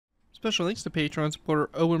Special thanks to Patreon supporter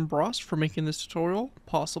Owen Brost for making this tutorial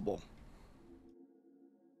possible.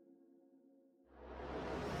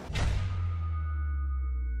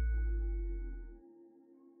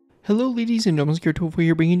 Hello ladies and gentlemen, Jagdtiger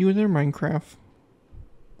here bringing you another Minecraft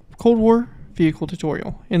Cold War vehicle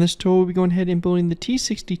tutorial. In this tutorial we'll be going ahead and building the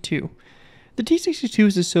T-62. The T-62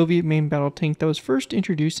 is a Soviet main battle tank that was first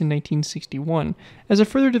introduced in 1961 as a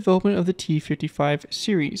further development of the T-55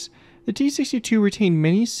 series. The T-62 retained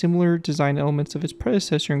many similar design elements of its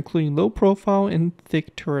predecessor, including low profile and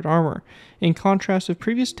thick turret armor. In contrast with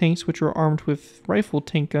previous tanks which were armed with rifled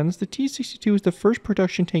tank guns, the T-62 is the first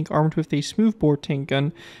production tank armed with a smoothbore tank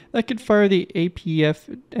gun that could fire the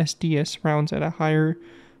APF SDS rounds at a higher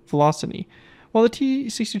velocity. While the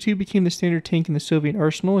T-62 became the standard tank in the Soviet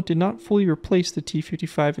arsenal, it did not fully replace the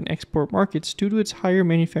T-55 in export markets due to its higher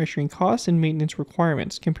manufacturing costs and maintenance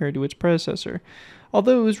requirements compared to its predecessor.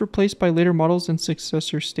 Although it was replaced by later models and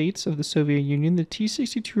successor states of the Soviet Union, the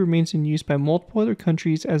T-62 remains in use by multiple other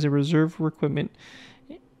countries as a reserve for equipment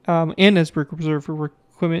in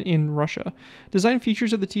Russia. Design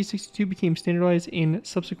features of the T-62 became standardized in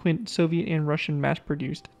subsequent Soviet and Russian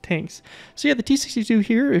mass-produced tanks. So yeah, the T-62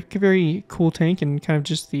 here, a very cool tank and kind of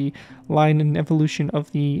just the line and evolution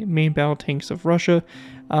of the main battle tanks of Russia.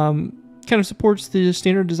 Kind of supports the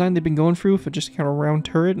standard design they've been going through for just kind of round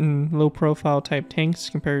turret and low profile type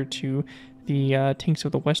tanks compared to the tanks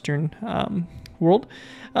of the Western world.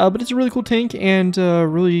 But it's a really cool tank and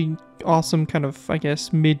really awesome kind of, I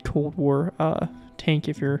guess, mid-Cold War tank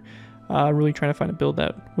if you're really trying to find a build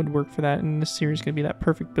that would work for that, and this series is going to be that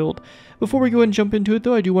perfect build. Before we go ahead and jump into it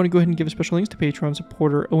though, I do want to go ahead and give a special thanks to Patreon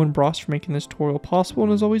supporter Owen Brost for making this tutorial possible,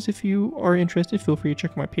 and as always, if you are interested, feel free to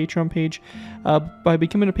check out my Patreon page. By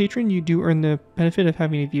becoming a patron, you do earn the benefit of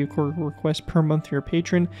having a vehicle request per month for your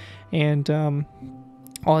patron, and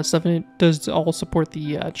all that stuff, and it does all support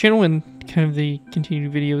the channel and kind of the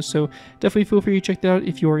continued videos, so definitely feel free to check that out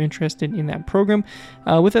if you are interested in that program.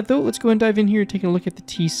 With that though, let's go and dive in here, taking a look at the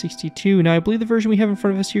T-62. Now I believe the version we have in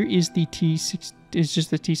front of us here is the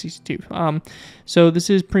just the T-62. So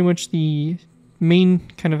this is pretty much the main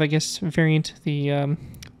kind of, I guess, variant, the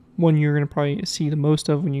one you're going to probably see the most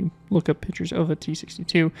of when you look up pictures of a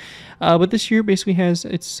T-62. But this here basically has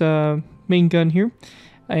its main gun here.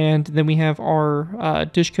 And then we have our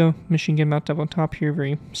Dishka machine gun mounted up on top here,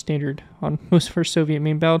 very standard on most of our Soviet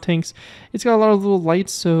main battle tanks. It's got a lot of little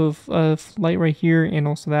lights of light right here, and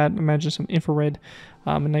also that, imagine some infrared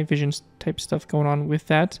and night vision type stuff going on with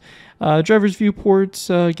that. Driver's viewports,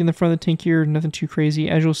 again, the front of the tank here, nothing too crazy.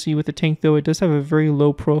 As you'll see with the tank though, it does have a very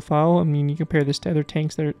low profile. I mean, you compare this to other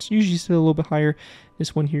tanks that it's usually still a little bit higher.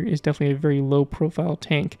 This one here is definitely a very low profile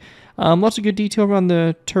tank. Lots of good detail around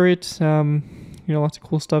the turret. You know, lots of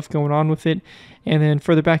cool stuff going on with it. And then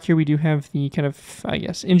further back here, we do have the kind of, I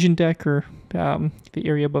guess, engine deck, or the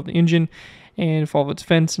area above the engine, and all of its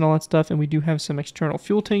vents and all that stuff. And we do have some external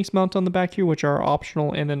fuel tanks mounted on the back here, which are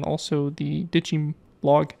optional, and then also the ditching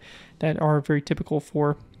log that are very typical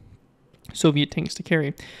for Soviet tanks to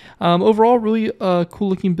carry. Overall, really cool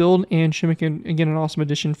looking build, and should make, again, an awesome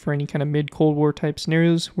addition for any kind of mid-Cold War type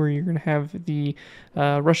scenarios where you're going to have the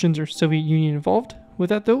Russians or Soviet Union involved. With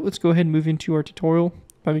that though, let's go ahead and move into our tutorial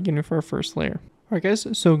by beginning with our first layer. Alright guys,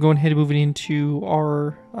 so going ahead and moving into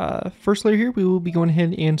our first layer here, we will be going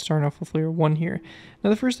ahead and starting off with layer 1 here. Now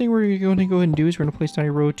the first thing we're going to go ahead and do is we're going to place down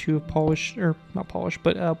a row 2 of black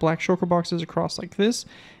shulker boxes across like this,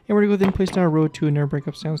 and we're going to go ahead and place down a row 2 of nether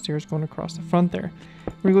breakups downstairs going across the front there.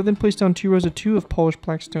 We're going to go ahead and place down 2 rows of 2 of polished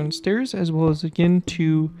black stone stairs, as well as again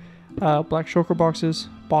 2 black shulker boxes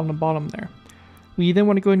bottom to bottom there. We then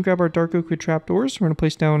want to go ahead and grab our dark oak with trapdoors. We're going to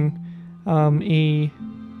place down a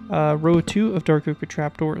row of 2 of dark oak with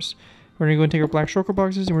trapdoors. We're going to go and take our black shulker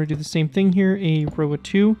boxes, and we're going to do the same thing here, a row of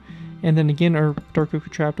 2, and then again our dark oak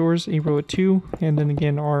with trapdoors, a row of 2, and then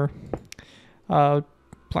again our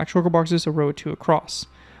black shulker boxes, a row of 2 across.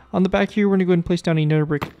 On the back here, we're going to go ahead and place down a nether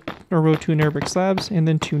brick, or row of 2 nether brick slabs, and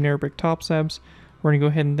then 2 nether brick top slabs. We're going to go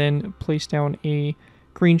ahead and then place down a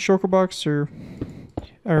green shulker box, or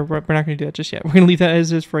we're not going to do that just yet. We're going to leave that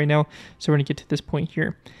as is for right now, so we're going to get to this point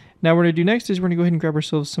here. Now what we're going to do next is we're going to go ahead and grab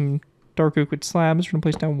ourselves some dark oak wood slabs. We're going to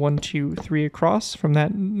place down 1, 2, 3 across from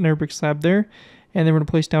that nether brick slab there, and then we're going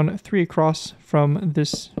to place down 3 across from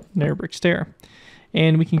this nether brick stair.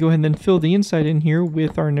 And we can go ahead and then fill the inside in here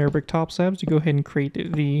with our nether brick top slabs to go ahead and create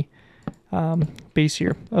the base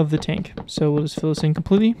here of the tank. So we'll just fill this in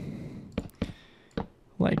completely,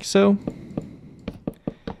 like so.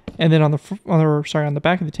 And then on the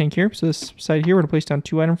back of the tank here, so this side here, we're going to place down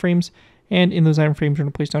 2 item frames, and in those item frames, we're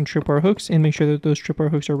going to place down tripwire hooks and make sure that those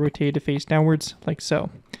tripwire hooks are rotated to face downwards, like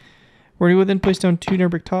so. We're going to go then place down 2 nether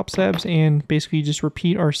brick top slabs and basically just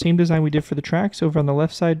repeat our same design we did for the tracks over on the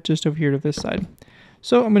left side, just over here to this side.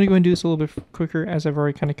 So I'm going to go ahead and do this a little bit quicker, as I've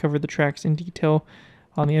already kind of covered the tracks in detail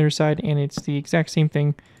on the other side, and it's the exact same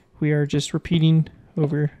thing. We are just repeating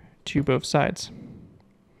over to both sides.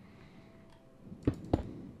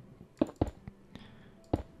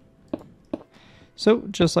 So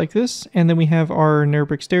just like this, and then we have our nether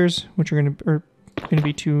brick stairs, which are going to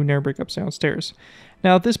be 2 nether brick upside down stairs.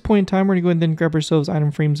 Now at this point in time, we're going to go ahead and then grab ourselves item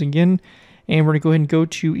frames again, and we're going to go ahead and go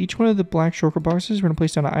to each one of the black shulker boxes. We're going to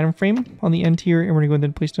place down an item frame on the end here, and we're going to go ahead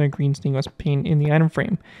and place down a green stained glass pane in the item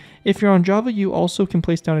frame. If you're on Java, you also can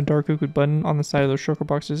place down a dark oak wood button on the side of those shulker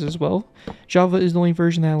boxes as well. Java is the only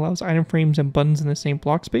version that allows item frames and buttons in the same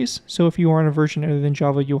block space, so if you are on a version other than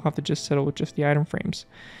Java, you'll have to just settle with just the item frames.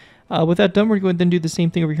 With that done, we're going to then do the same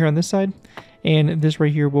thing over here on this side, and this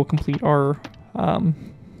right here will complete our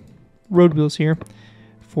road wheels here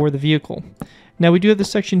for the vehicle. Now we do have this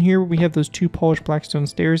section here where we have those 2 polished blackstone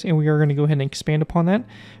stairs, and we are going to go ahead and expand upon that.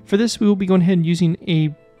 For this, we will be going ahead and using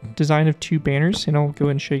a design of 2 banners, and I'll go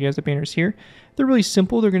ahead and show you guys the banners here. They're really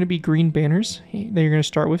simple. They're going to be green banners that you're going to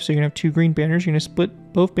start with. So you're going to have 2 green banners. You're going to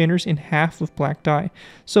split both banners in half with black dye.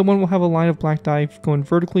 So one will have a line of black dye going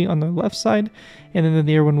vertically on the left side, and then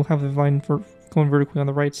the other one will have a line going vertically on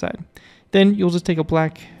the right side. Then you'll just take a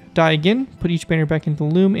black dye again, put each banner back into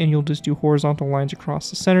the loom, and you'll just do horizontal lines across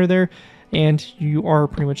the center there, and you are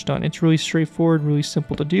pretty much done. It's really straightforward, really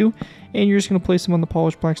simple to do, and you're just going to place them on the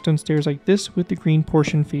polished blackstone stairs like this with the green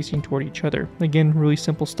portion facing toward each other. Again, really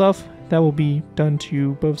simple stuff. That will be done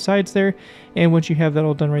to both sides there, and once you have that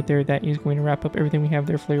all done right there, that is going to wrap up everything we have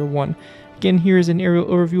there for layer 1. Again, here is an aerial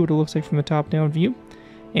overview, what it looks like from the top-down view.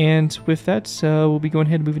 And with that, we'll be going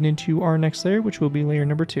ahead and moving into our next layer, which will be layer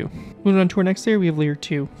number 2. Moving on to our next layer, we have layer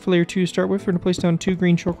 2. For layer 2 to start with, we're going to place down 2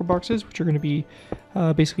 green shulker boxes, which are going to be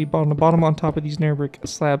basically bottom to bottom on top of these nether brick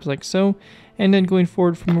slabs like so. And then going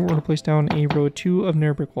forward from there, we're going to place down a row of 2 of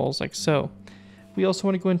nether brick walls like so. We also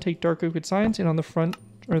want to go ahead and take dark oak wood signs, and on the front,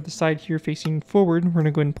 or the side here facing forward, we're going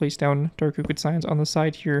to go ahead and place down dark oak wood signs on the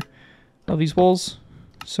side here of these walls.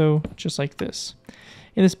 So just like this.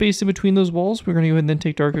 In the space in between those walls, we're going to go ahead and then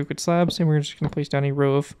take dark oak wood slabs, and we're just going to place down a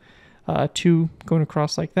row of 2 going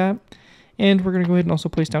across like that. And we're going to go ahead and also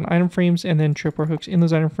place down item frames and then tripwire hooks in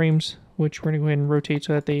those item frames, which we're going to go ahead and rotate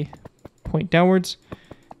so that they point downwards.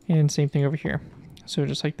 And same thing over here. So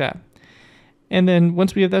just like that. And then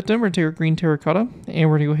once we have that done, we're going to take our green terracotta, and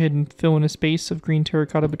we're going to go ahead and fill in a space of green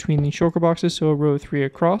terracotta between the shulker boxes, so a row of 3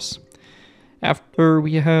 across. After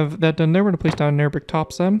we have that done there, we're going to place down a nether brick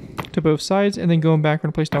top slab to both sides, and then going back, we're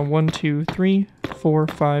going to place down 1, 2, 3, 4,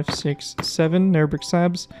 5, 6, 7 nether brick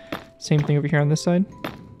slabs. Same thing over here on this side.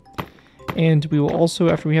 And we will also,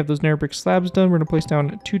 after we have those nether brick slabs done, we're going to place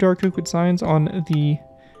down 2 dark oak wood signs on the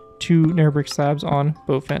 2 nether brick slabs on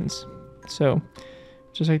both ends. So,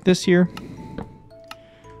 just like this here,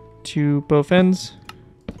 to both ends,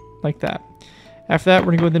 like that. After that,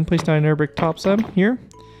 we're going to go ahead and place down a nether brick top slab here.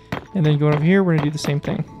 And then going over here, we're going to do the same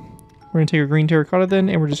thing. We're going to take our green terracotta then,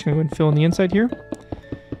 and we're just going to go ahead and fill in the inside here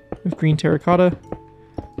with green terracotta,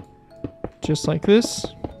 just like this.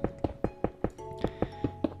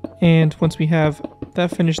 And once we have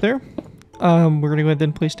that finished there, we're going to go ahead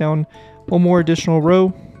and place down 1 more additional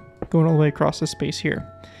row going all the way across the space here.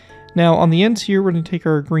 Now on the ends here, we're going to take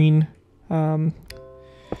our green shulker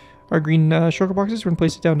boxes. We're going to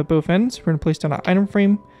place it down to both ends. We're going to place down an item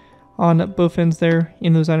frame on both ends there.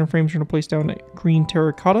 In those item frames, we're going to place down a green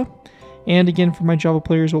terracotta. And again, for my Java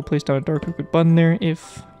players, we'll place down a dark oak wood button there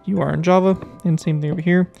if you are in Java. And same thing over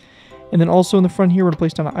here. And then also in the front here, we're going to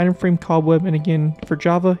place down an item frame cobweb. And again, for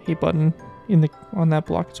Java, a button on that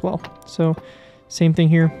block as well. So same thing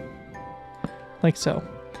here, like so.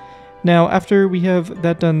 Now, after we have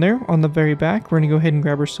that done there, on the very back, we're going to go ahead and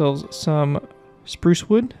grab ourselves some spruce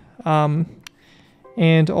wood.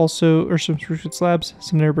 And also, or some spruce wood slabs,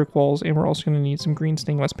 some nether brick walls, and we're also going to need some green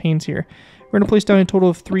stained glass panes here. We're going to place down a total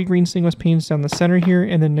of 3 green stained glass panes down the center here,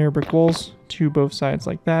 and then nether brick walls to both sides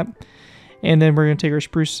like that. And then we're going to take our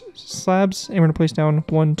spruce slabs, and we're going to place down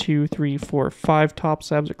 1, 2, 3, 4, 5 top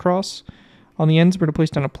slabs across. On the ends, we're going to place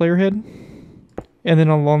down a player head, and then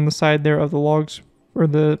along the side there of the logs, or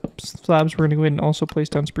the slabs, we're going to go ahead and also place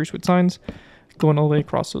down spruce wood signs, going all the way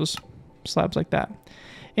across those slabs like that.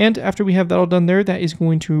 And after we have that all done there, that is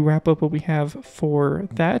going to wrap up what we have for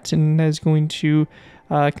that, and that is going to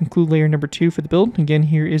conclude layer number 2 for the build. Again,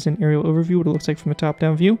 here is an aerial overview, what it looks like from a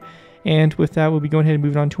top-down view. And with that, we'll be going ahead and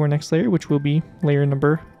moving on to our next layer, which will be moving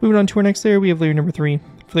on to our next layer, we have layer number 3.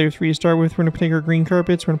 For layer 3 to start with, we're going to take our green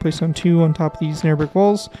carpets, we're going to place down 2 on top of these nether brick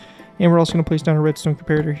walls, And we're also going to place down a redstone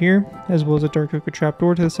comparator here, as well as a dark oak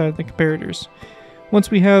trapdoor to the side of the comparators. Once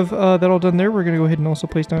we have that all done there, we're going to go ahead and also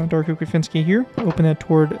place down a dark oak fence gate here, open that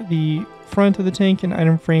toward the front of the tank, an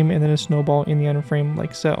item frame, and then a snowball in the item frame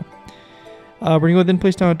like so. We're going to go ahead and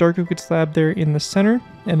place down a dark oak slab there in the center,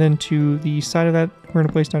 and then to the side of that, we're going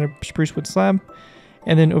to place down a spruce wood slab,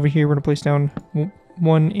 and then over here we're going to place down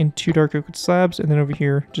 1 and 2 dark oak slabs, and then over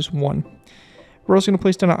here just 1. We're also going to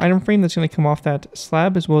place down an item frame that's going to come off that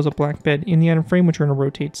slab, as well as a black bed in the item frame, which we're going to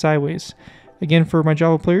rotate sideways. Again, for my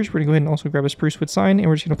Java players, we're going to go ahead and also grab a spruce wood sign, and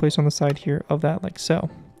we're just going to place on the side here of that like so.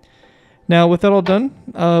 Now, with that all done,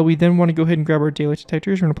 we then want to go ahead and grab our daylight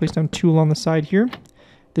detectors. We're going to place down 2 along the side here.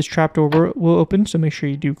 This trapdoor will open, so make sure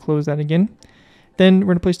you do close that again. Then we're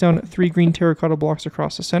going to place down 3 green terracotta blocks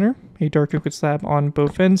across the center, a dark oak slab on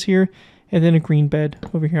both ends here, and then a green bed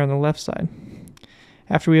over here on the left side.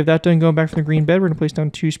 After we have that done, going back from the green bed, we're going to place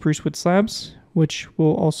down 2 spruce wood slabs, which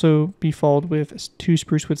will also be followed with 2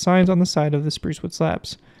 spruce wood signs on the side of the spruce wood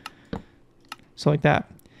slabs. So like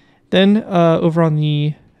that. Then over on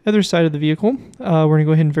the other side of the vehicle, we're going to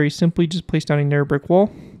go ahead and very simply just place down a narrow brick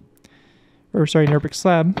wall, or sorry, narrow brick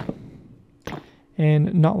slab,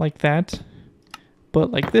 and not like that,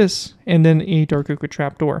 but like this, and then a dark oak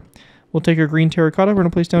trapdoor. We'll take our green terracotta, we're going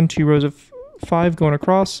to place down 2 rows of 5 going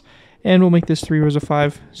across, and we'll make this 3 rows of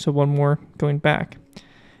 5, so 1 more going back.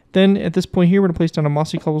 Then at this point here, we're going to place down a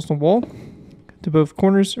mossy cobblestone wall to both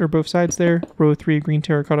corners, or both sides there, row 3 green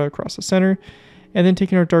terracotta across the center, and then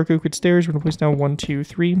taking our dark oak stairs, we're going to place down 1, 2,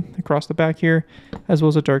 3 across the back here, as well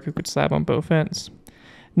as a dark oak slab on both ends.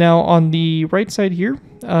 Now on the right side here,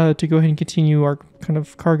 to go ahead and continue our kind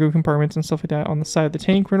of cargo compartments and stuff like that on the side of the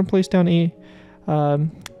tank, we're going to place down a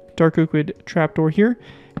dark oak trapdoor here,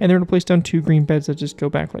 and then we're going to place down 2 green beds that just go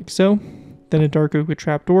back like so, then a dark oak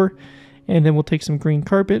trapdoor, and then we'll take some green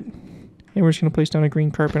carpet, and we're just going to place down a green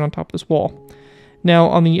carpet on top of this wall. Now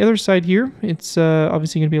on the other side here, it's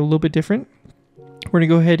obviously going to be a little bit different. We're going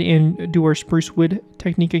to go ahead and do our spruce wood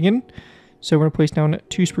technique again. So we're going to place down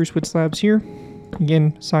 2 spruce wood slabs here.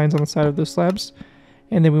 Again, signs on the side of those slabs.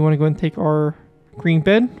 And then we want to go ahead and take our green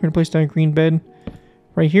bed. We're going to place down a green bed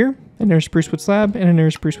right here, and there's a spruce wood slab, and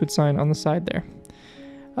another spruce wood sign on the side there.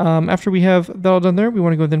 After we have that all done there, we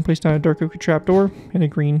want to go then place down a dark oak trapdoor and a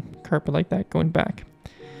green carpet like that going back.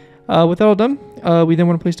 With that all done, we then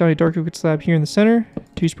want to place down a dark oak slab here in the center,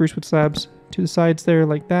 2 spruce wood slabs to the sides there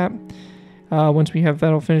like that. Once we have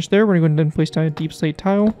that all finished there, we're going to go and place down a deep slate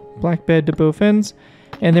tile, black bed to both ends,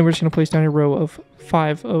 and then we're just going to place down a row of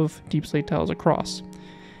 5 of deep slate tiles across.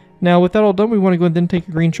 Now with that all done, we want to go and then take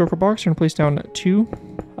a green shulker box. We're going to place down 2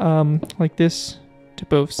 like this to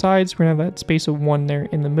both sides. We're going to have that space of 1 there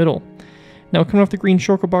in the middle. Now coming off the green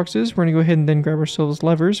shulker boxes, we're going to go ahead and then grab ourselves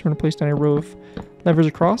levers. We're going to place down a row of levers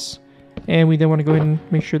across, and we then want to go ahead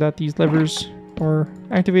and make sure that these levers are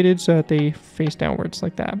activated so that they face downwards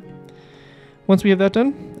like that. Once we have that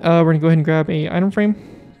done, we're going to go ahead and grab a item frame,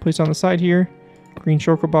 place it on the side here, green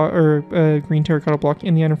shulker box or green terracotta block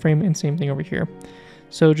in the item frame, and same thing over here.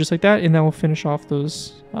 So just like that, and that will finish off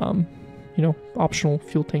those optional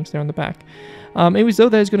fuel tanks there on the back. Anyways, though,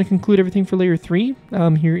 that is going to conclude everything for layer 3.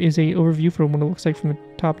 Here is a overview for what it looks like from the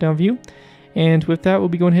top-down view. And with that, we'll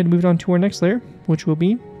be going ahead and moving on to our next layer, which will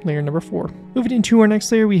be layer number 4. Moving into our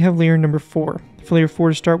next layer, we have layer number 4. For layer 4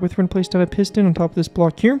 to start with, we're going to place down a piston on top of this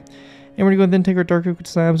block here. And we're going to go then take our dark oak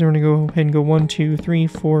slabs, and we're going to go ahead and go 1, 2, 3,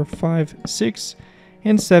 4, 5, 6,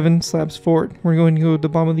 and 7 slabs forward. We're going to go to the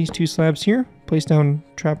bottom of these 2 slabs here, place down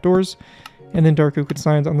trapdoors, and then dark oak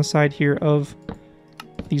signs on the side here of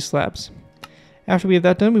these slabs. After we have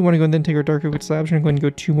that done, we want to go and then take our dark oak slabs. We're going to go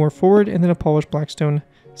 2 more forward, and then a polished blackstone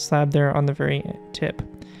slab there on the very tip.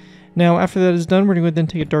 Now, after that is done, we're going to go then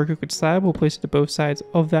take a dark oak slab. We'll place it to both sides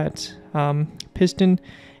of that piston.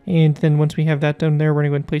 And then once we have that done there, we're going to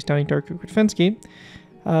go and place down a dark oak fence gate,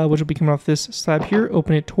 which will be coming off this slab here,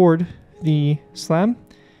 open it toward the slab.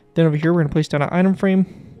 Then over here, we're going to place down an item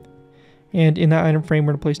frame. And in that item frame,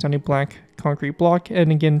 we're going to place down a black concrete block.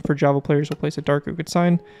 And again, for Java players, we'll place a dark oak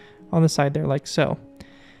sign on the side there like so.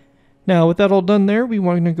 Now, with that all done there, we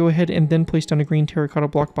want to go ahead and then place down a green terracotta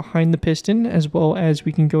block behind the piston, as well as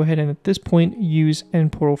we can go ahead and at this point use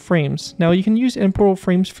end portal frames. Now, you can use end portal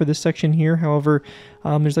frames for this section here. However,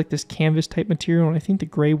 there's like this canvas type material, and I think the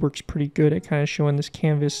gray works pretty good at kind of showing this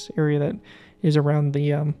canvas area that is around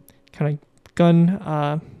the kind of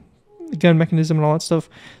gun mechanism and all that stuff.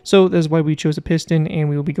 So that's why we chose a piston, and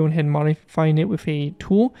we will be going ahead and modifying it with a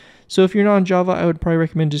tool. So if you're not on Java, I would probably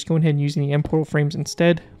recommend just going ahead and using the end portal frames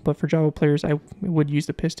instead. But for Java players, I would use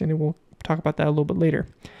the piston, and we'll talk about that a little bit later.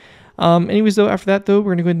 Anyways, though, after that, though,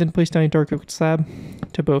 we're going to go ahead and then place down a dark oak slab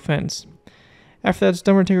to both ends. After that's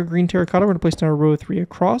done, we're going to take our green terracotta, we're going to place down a row of 3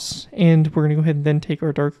 across, and we're going to go ahead and then take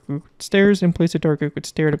our dark oak wood stairs and place a dark oak wood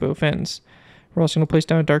stair to both ends. We're also going to place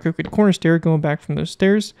down a dark oak wood corner stair going back from those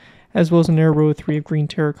stairs, as well as a narrow row of 3 of green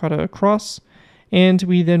terracotta across. And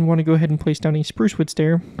we then want to go ahead and place down a spruce wood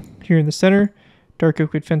stair here in the center, dark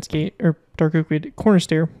oak wood fence gate, or dark oak wood corner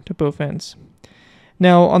stair to both ends.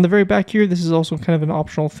 Now, on the very back here, this is also kind of an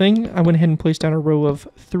optional thing. I went ahead and placed down a row of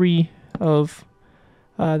 3 of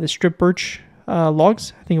the strip birch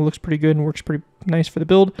logs. I think it looks pretty good and works pretty nice for the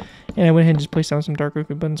build. And I went ahead and just placed down some dark oak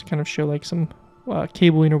wood buttons to kind of show like some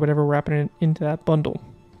cabling or whatever wrapping it into that bundle.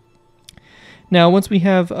 Now, once we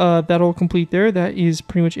have that all complete there, that is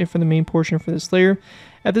pretty much it for the main portion for this layer.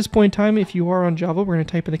 At this point in time, if you are on Java, we're going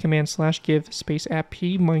to type in the command /give space app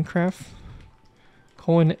Minecraft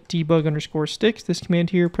 :debug_sticks. This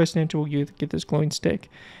command here, press enter will get this glowing stick.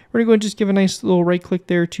 We're going to go and just give a nice little right click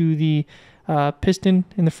there to the piston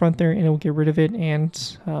in the front there, and it will get rid of it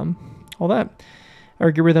and all that.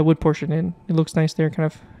 Or get rid of that wood portion, and it looks nice there, kind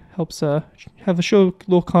of helps show a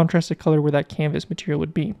little contrasted color where that canvas material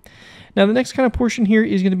would be. Now the next kind of portion here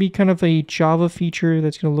is going to be kind of a Java feature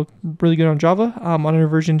that's going to look really good on Java. On other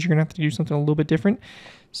versions, you're going to have to do something a little bit different.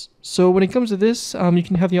 So when it comes to this, you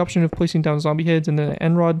can have the option of placing down zombie heads and then an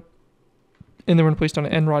end rod, and then we're going to place down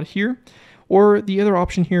an end rod here. Or the other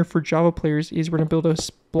option here for Java players is we're going to build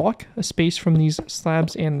a space from these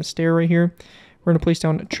slabs and the stair right here. We're going to place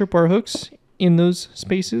down tripwire hooks in those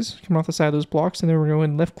spaces coming off the side of those blocks, and then we're going to go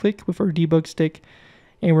and left click with our debug stick,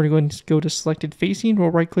 and we're going to go to selected facing.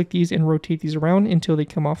 We'll right click these and rotate these around until they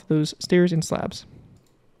come off those stairs and slabs.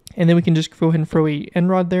 And then we can just go ahead and throw a end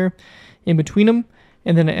rod there in between them,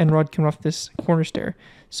 and then an end rod coming off this corner stair.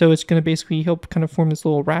 So it's going to basically help kind of form this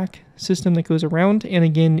little rack system that goes around. And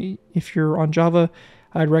again, if you're on Java,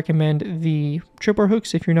 I'd recommend the tripwire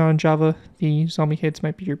hooks. If you're not on Java, the zombie heads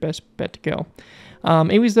might be your best bet to go.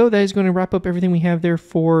 Anyways, though, that is going to wrap up everything we have there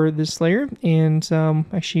for this layer. And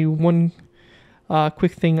actually, one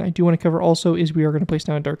quick thing I do want to cover also is we are going to place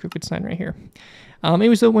down a dark oak wood sign right here.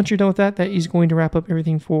 Anyways, though, once you're done with that, that is going to wrap up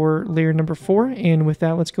everything for layer number 4. And with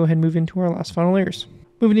that, let's go ahead and move into our last final layers.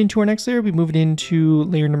 Moving into our next layer, we move it into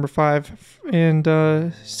layer number 5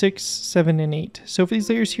 and 6, 7, and 8. So for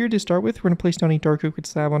these layers here to start with, we're going to place down a dark oak wood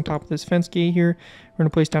slab on top of this fence gate here. We're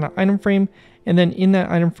going to place down an item frame, and then in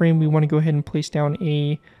that item frame, we want to go ahead and place down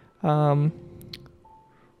a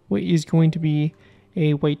what is going to be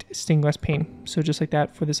a white stained glass pane. So just like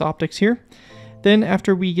that for this optics here. Then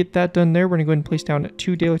after we get that done there, we're going to go ahead and place down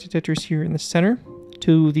 2 daylight detectors here in the center.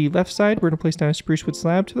 To the left side, we're going to place down a spruce wood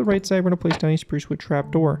slab. To the right side, we're going to place down a spruce wood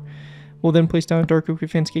trapdoor. We'll then place down a dark oak wood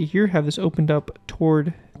fence gate here, have this opened up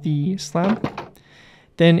toward the slab.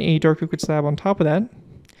 Then a dark oak wood slab on top of that,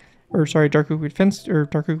 or sorry, dark oak wood fence, or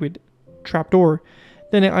dark oak wood trapdoor.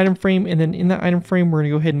 Then an item frame, and then in that item frame, we're going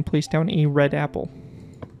to go ahead and place down a red apple.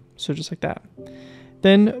 So just like that.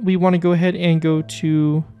 Then we want to go ahead and go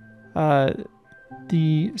to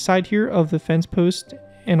the side here of the fence post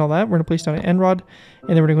and all that. We're going to place down an end rod,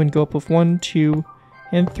 and then we're going to go up with 1, 2,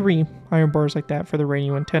 and 3 iron bars like that for the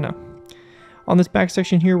radio antenna. On this back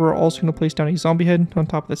section here, we're also going to place down a zombie head on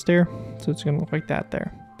top of the stair, so it's going to look like that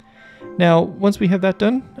there. Now, once we have that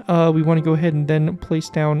done, we want to go ahead and then place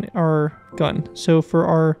down our gun. So for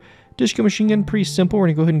our disco machine gun, pretty simple. We're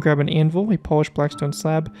going to go ahead and grab an anvil, a polished blackstone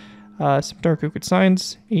slab, some dark oak wood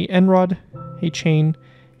signs, a end rod, a chain,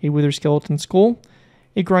 a wither skeleton skull,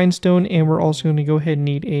 a grindstone, and we're also going to go ahead and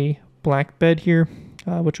need a black bed here,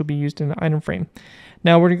 which will be used in the item frame.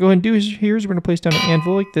 Now what we're going to go ahead and do here is we're going to place down an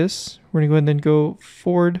anvil like this. We're going to go ahead and then go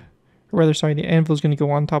forward, or rather, sorry, the anvil is going to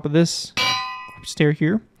go on top of this stair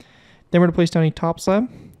here. Then we're going to place down a top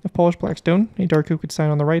slab of polished blackstone, a dark oak wood sign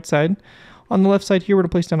on the right side. On the left side here, we're going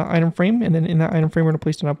to place down an item frame, and then in that item frame, we're going to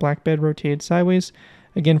place down a black bed rotated sideways.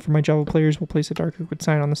 Again, for my Java players, we'll place a dark oak wood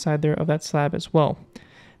sign on the side there of that slab as well.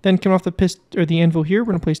 Then coming off the anvil here, we're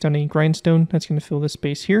going to place down a grindstone. That's going to fill this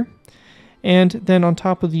space here. And then on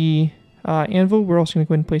top of the anvil, we're also going to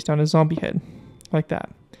go ahead and place down a zombie head, like that.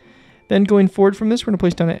 Then going forward from this, we're going to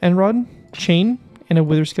place down an end rod, chain, and a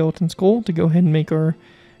wither skeleton skull to go ahead and make our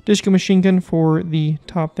disco machine gun for the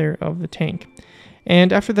top there of the tank.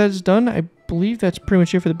 And after that is done, I believe that's pretty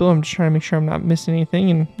much it for the build. I'm just trying to make sure I'm not missing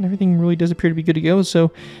anything, and everything really does appear to be good to go.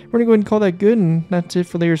 So we're going to go ahead and call that good, and that's it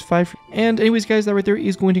for layers 5. And anyways, guys, that right there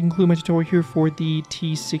is going to conclude my tutorial here for the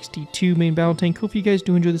T-62 main battle tank. Hope you guys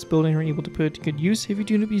do enjoy this build and are able to put it to good use. If you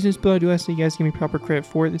do end up using this build, I do ask that you guys give me proper credit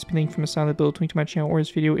for it. This being from a silent build, link to my channel or this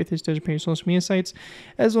video if this does appear in your social media sites.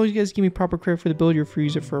 As long as you guys give me proper credit for the build, you're free to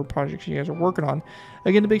use it for projects you guys are working on.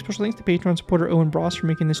 Again, the big special thanks to Patreon supporter Owen Brost for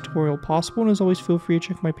making this tutorial possible, and as always, feel free to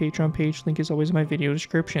check my Patreon page. Link as always in my video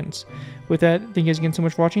descriptions. With that, thank you guys again so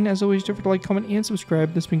much for watching. As always, don't forget to like, comment, and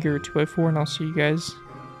subscribe. This has been Garrett 2x4, and I'll see you guys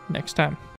next time.